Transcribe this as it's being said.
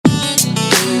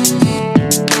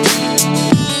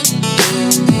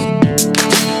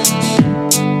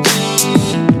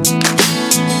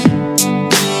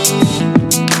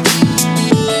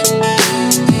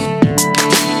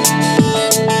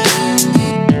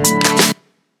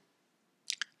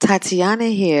Tatiana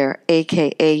here,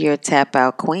 aka your Tap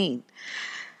Out Queen.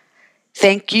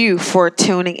 Thank you for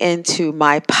tuning into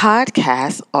my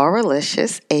podcast,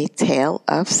 Auralicious, A Tale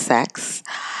of Sex,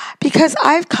 because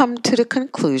I've come to the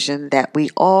conclusion that we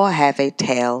all have a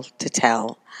tale to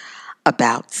tell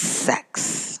about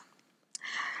sex.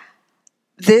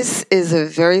 This is a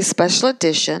very special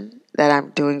edition that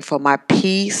I'm doing for my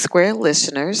P Square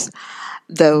listeners,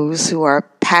 those who are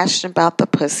passionate about the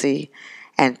pussy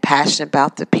and passionate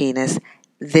about the penis.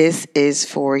 This is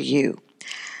for you.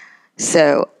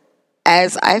 So,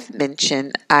 as I've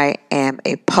mentioned, I am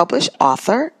a published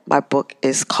author. My book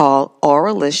is called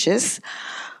Auralicious,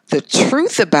 The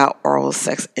Truth About Oral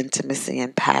Sex, Intimacy,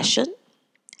 and Passion.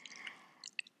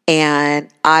 And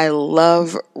I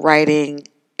love writing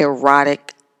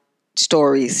erotic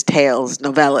stories, tales,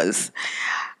 novellas.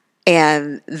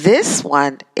 And this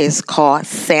one is called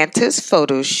Santa's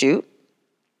Photo Shoot.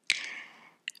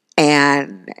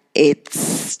 And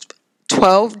it's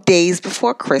 12 days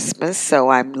before Christmas, so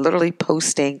I'm literally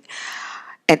posting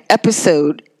an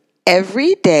episode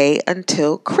every day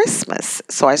until Christmas.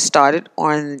 So I started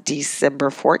on December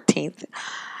 14th,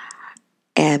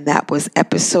 and that was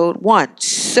episode 1.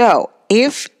 So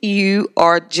if you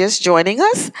are just joining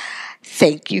us,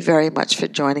 thank you very much for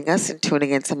joining us and tuning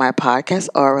into my podcast,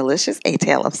 Auralicious, A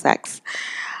Tale of Sex.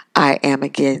 I am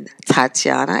again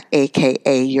Tatiana,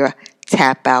 aka your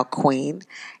Tap Out Queen.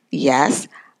 Yes,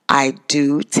 I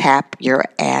do tap your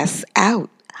ass out.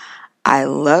 I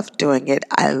love doing it.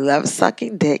 I love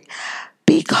sucking dick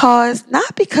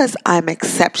not because I'm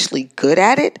exceptionally good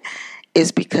at it,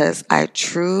 is because I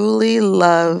truly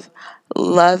love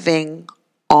loving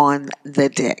on the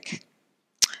dick.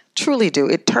 Truly do.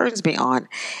 It turns me on.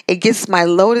 It gets my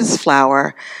lotus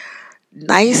flower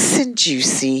nice and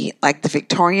juicy like the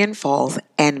Victorian Falls,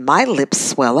 and my lips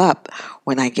swell up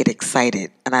when I get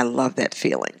excited, and I love that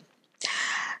feeling.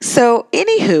 So,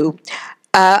 anywho,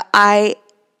 I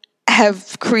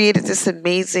have created this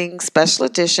amazing special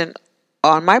edition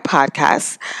on my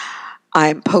podcast.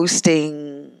 I'm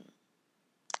posting,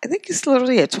 I think it's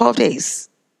literally 12 days.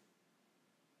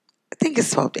 I think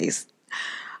it's 12 days.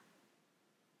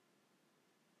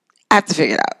 I have to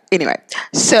figure it out. Anyway,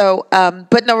 so,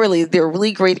 but no, really, they're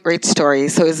really great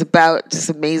stories. So it's about this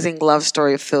amazing love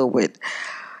story filled with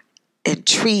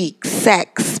intrigue,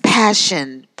 sex,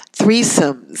 passion,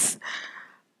 threesomes,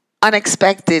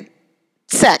 unexpected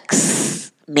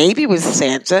sex. Maybe with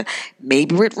Santa,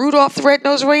 maybe with Rudolph the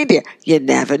Red-Nosed Reindeer. You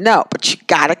never know, but you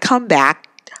gotta come back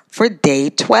for day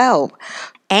 12.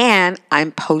 And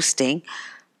I'm posting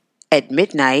at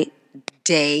midnight,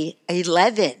 day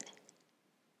 11.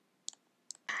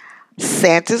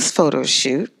 Santa's photo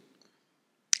shoot.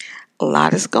 A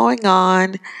lot is going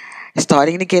on. It's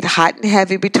starting to get hot and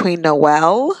heavy between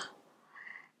Noel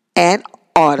and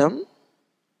Autumn.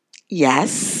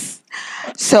 Yes.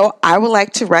 So I would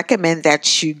like to recommend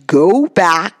that you go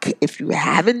back if you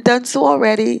haven't done so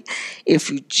already.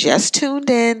 If you just tuned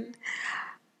in,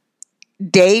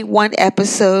 day 1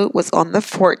 episode was on the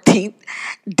 14th.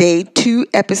 Day 2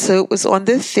 episode was on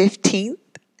the 15th.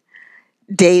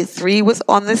 Day 3 was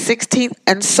on the 16th,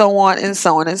 and so on and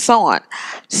so on and so on.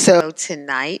 So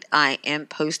tonight I am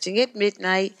posting at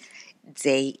midnight,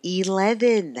 day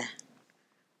 11.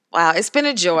 Wow, it's been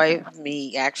a joy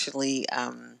me actually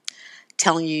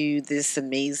telling you this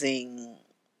amazing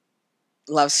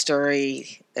love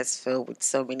story that's filled with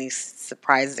so many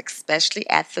surprises, especially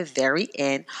at the very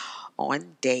end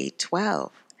on day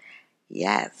 12.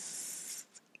 Yes.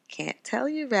 Can't tell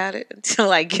you about it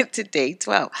until I get to day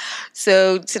 12.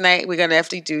 So tonight we're going to have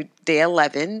to do day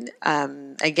 11.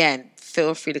 Again,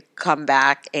 feel free to come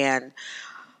back and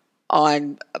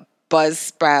on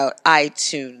Buzzsprout,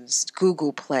 iTunes,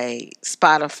 Google Play,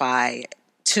 Spotify,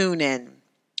 TuneIn,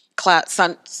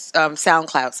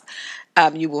 SoundClouds.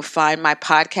 You will find my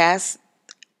podcast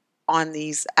on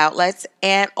these outlets,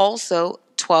 and also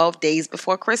 12 days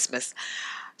before Christmas.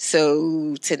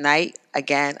 So tonight,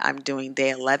 again, I'm doing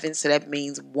day 11. So that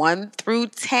means 1 through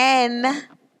 10.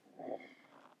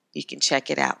 You can check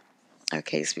it out.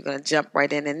 Okay, so we're going to jump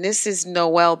right in. And this is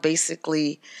Noel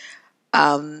basically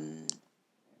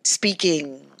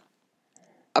speaking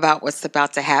about what's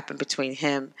about to happen between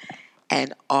him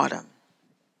and Autumn.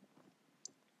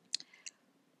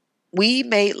 We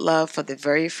made love for the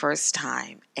very first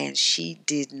time, and she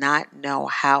did not know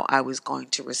how I was going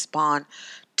to respond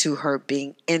to her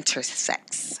being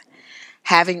intersex,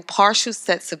 having partial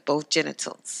sets of both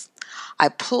genitals. I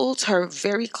pulled her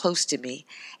very close to me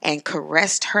and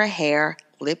caressed her hair,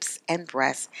 lips, and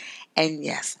breasts, and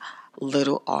yes,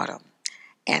 little Autumn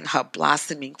and her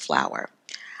blossoming flower.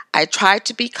 I tried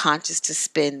to be conscious to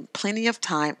spend plenty of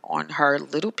time on her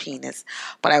little penis,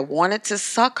 but I wanted to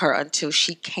suck her until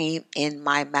she came in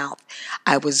my mouth.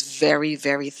 I was very,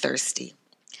 very thirsty.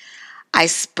 I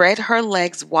spread her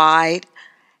legs wide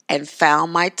and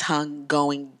found my tongue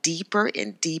going deeper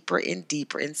and deeper and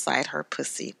deeper inside her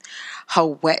pussy. Her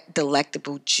wet,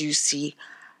 delectable, juicy,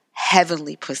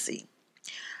 heavenly pussy.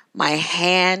 My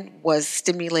hand was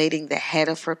stimulating the head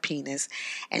of her penis,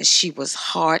 and she was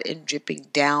hard and dripping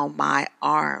down my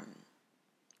arm.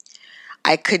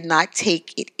 I could not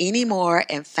take it anymore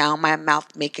and found my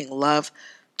mouth making love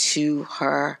to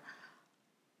her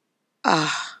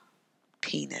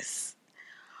penis.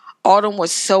 Autumn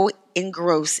was so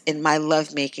engrossed in my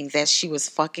lovemaking that she was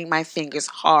fucking my fingers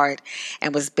hard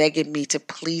and was begging me to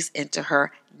please enter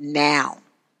her now.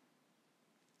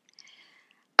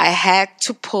 I had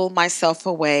to pull myself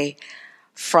away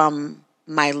from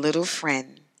my little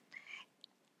friend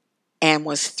and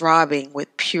was throbbing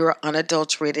with pure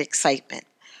unadulterated excitement.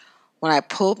 When I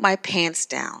pulled my pants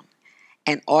down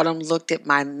and Autumn looked at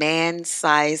my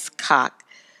man-sized cock,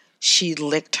 she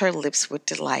licked her lips with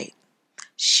delight.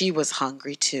 She was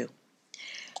hungry too.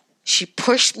 She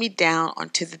pushed me down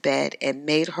onto the bed and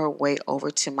made her way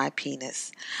over to my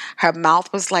penis. Her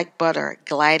mouth was like butter,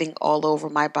 gliding all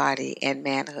over my body and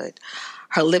manhood.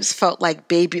 Her lips felt like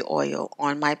baby oil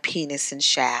on my penis and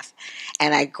shaft,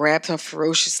 and I grabbed her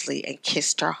ferociously and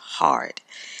kissed her hard.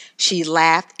 She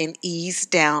laughed and eased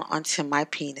down onto my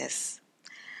penis.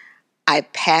 I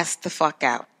passed the fuck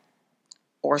out,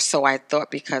 or so I thought,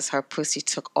 because her pussy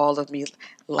took all of me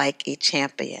like a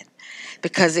champion.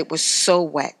 Because it was so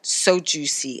wet, so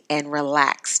juicy, and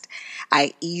relaxed,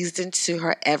 I eased into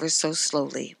her ever so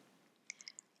slowly.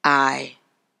 I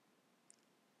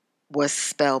was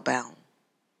spellbound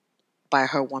by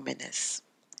her womanness.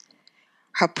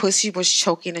 Her pussy was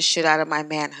choking the shit out of my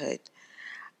manhood.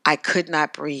 I could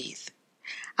not breathe.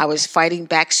 I was fighting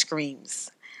back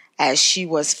screams. As she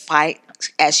was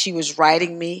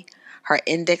riding me, her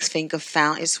index finger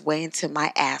found its way into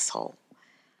my asshole.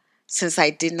 Since I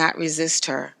did not resist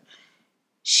her,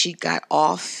 she got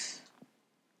off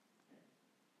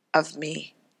of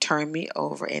me, turned me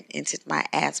over, and entered my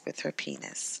ass with her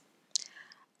penis.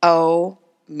 Oh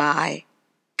my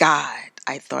God,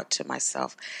 I thought to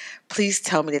myself. Please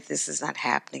tell me that this is not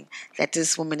happening, that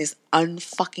this woman is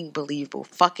unfucking believable,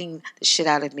 fucking the shit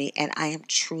out of me, and I am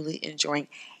truly enjoying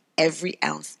every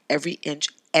ounce, every inch,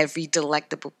 every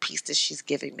delectable piece that she's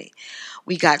giving me.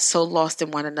 We got so lost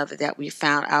in one another that we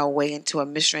found our way into a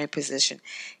missionary position,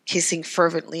 kissing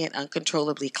fervently and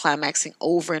uncontrollably, climaxing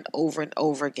over and over and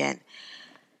over again.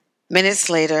 Minutes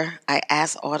later, I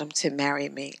asked Autumn to marry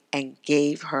me and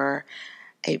gave her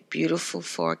a beautiful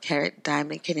 4-carat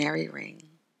diamond canary ring.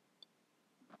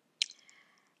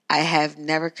 I have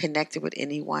never connected with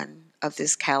anyone of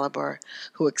this caliber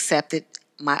who accepted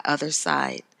my other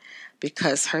side,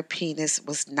 because her penis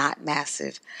was not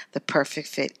massive, the perfect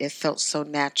fit. It felt so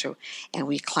natural, and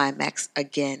we climaxed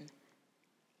again,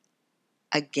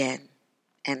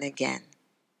 and again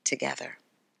together.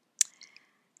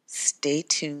 Stay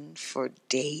tuned for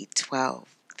day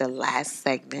 12, the last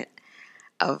segment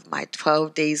of my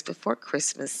 12 Days Before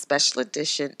Christmas special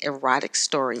edition erotic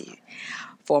story.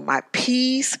 For my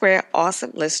P Square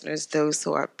awesome listeners, those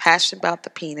who are passionate about the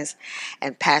penis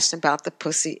and passionate about the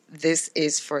pussy, this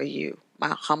is for you.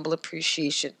 My humble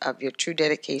appreciation of your true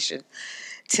dedication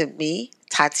to me,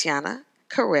 Tatiana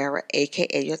Carrera,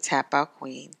 aka your Tap Out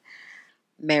Queen.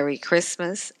 Merry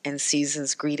Christmas and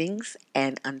season's greetings,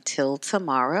 and until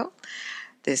tomorrow,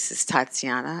 this is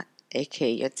Tatiana,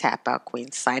 aka your Tap Out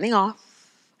Queen, signing off.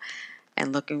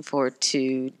 And looking forward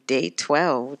to day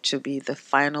 12, which will be the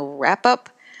final wrap-up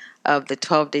of the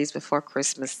 12 Days Before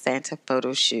Christmas Santa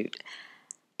photo shoot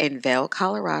in Vail,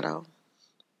 Colorado,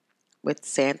 with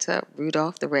Santa,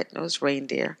 Rudolph the Red-Nosed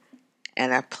Reindeer,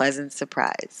 and a pleasant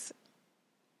surprise.